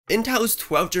Intel's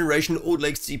 12th generation Alder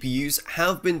Lake CPUs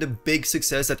have been the big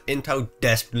success that Intel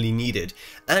desperately needed,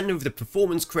 and with the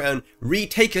performance crown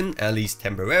retaken, at least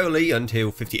temporarily,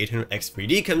 until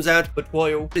 5800X3D comes out. But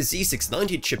while the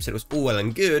Z690 chipset was all well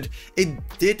and good, it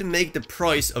did make the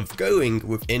price of going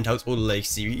with Intel's Alder Lake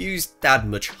CPUs that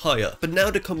much higher. But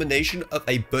now the combination of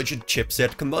a budget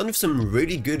chipset combined with some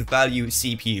really good value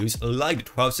CPUs like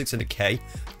the 12600K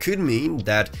could mean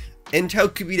that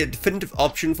Intel could be the definitive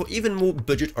option for even more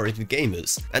budget-oriented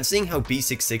gamers, and seeing how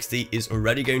B660 is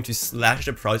already going to slash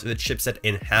the price of the chipset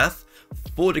in half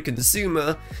for the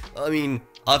consumer, I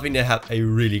think they have a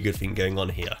really good thing going on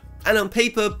here. And on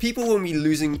paper, people won't be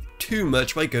losing too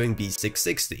much by going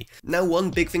B660. Now, one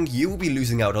big thing you will be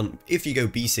losing out on if you go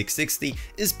B660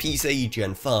 is PCIe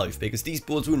Gen 5, because these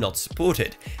boards will not support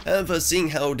it. However, seeing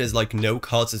how there's like no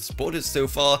cards that support it so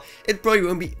far, it probably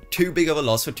won't be too big of a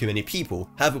loss for too many people.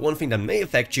 However, one thing that may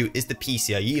affect you is the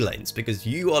PCIe lanes, because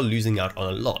you are losing out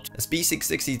on a lot, as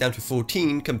B660 is down to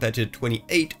 14 compared to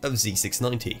 28 of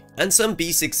Z690. And some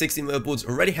B660 motherboards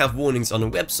already have warnings on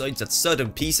the websites that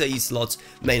certain PCIe slots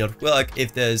may not work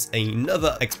if there's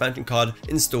another expansion card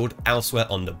installed elsewhere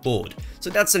on the board. So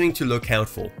that's something to look out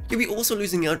for. You'll be also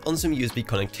losing out on some USB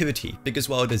connectivity, because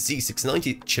while the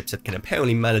Z690 chipset can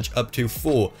apparently manage up to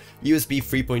 4 USB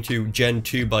 3.2 Gen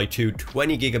 2x2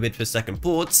 20 gigabit per second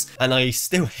ports, and I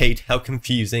still hate how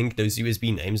confusing those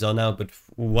USB names are now, but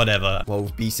whatever. While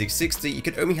with B660 you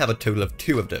can only have a total of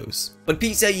 2 of those. But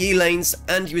PCIe lanes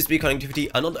and USB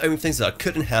connectivity are not the only things that I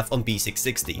couldn't have on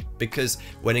B660, because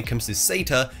when it comes to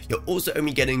SATA, you're also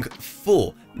only getting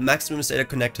 4 maximum SATA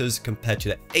connectors compared to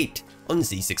the 8 on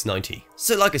Z690.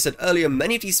 So like I said earlier,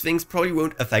 many of these things probably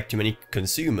won't affect too many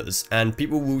consumers, and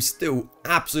people will still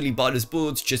absolutely buy these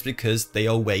boards just because they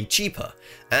are way cheaper.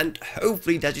 And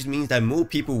hopefully that just means that more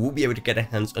people will be able to get their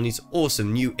hands on these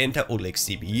awesome new Intel Alder Lake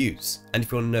CPUs. And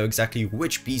if you want to know exactly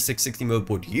which B660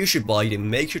 motherboard you should buy, then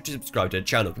make sure to subscribe to the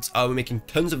channel, because I'll be making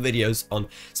tons of videos on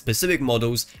specific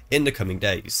models in the coming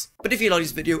days. But if you like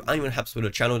this video and you want to help support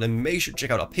the channel, then make sure to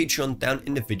check out our Patreon down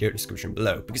in the video description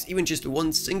below, because even just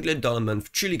one singular $1 a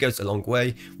month truly goes a long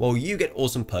way, while you get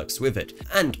awesome perks with it.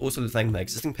 And also to thank my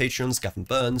existing patrons, Gavin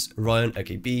Burns, Ryan,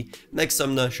 AKB, Meg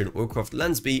Sumner, Sean Warcraft,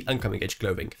 Lansby, and Coming Edge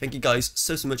Clothing. Thank you guys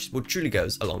so much, support truly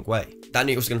goes a long way. Then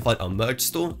you're also going to find our merch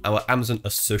store, our Amazon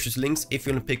associates links if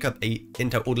you want to pick up a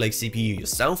Intel Alder Lake CPU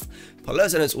yourself,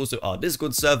 plus and there's also our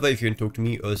Discord server if you want to talk to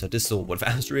me or this or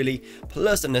whatever else really,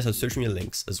 plus and there's our social media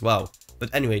links as well.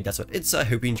 But anyway, that's what it's. I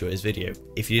hope you enjoyed this video.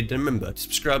 If you did, then remember to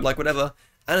subscribe, like, whatever,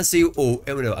 and I'll see you all in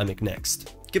the video I make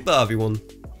next. Goodbye everyone.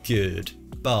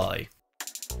 Goodbye.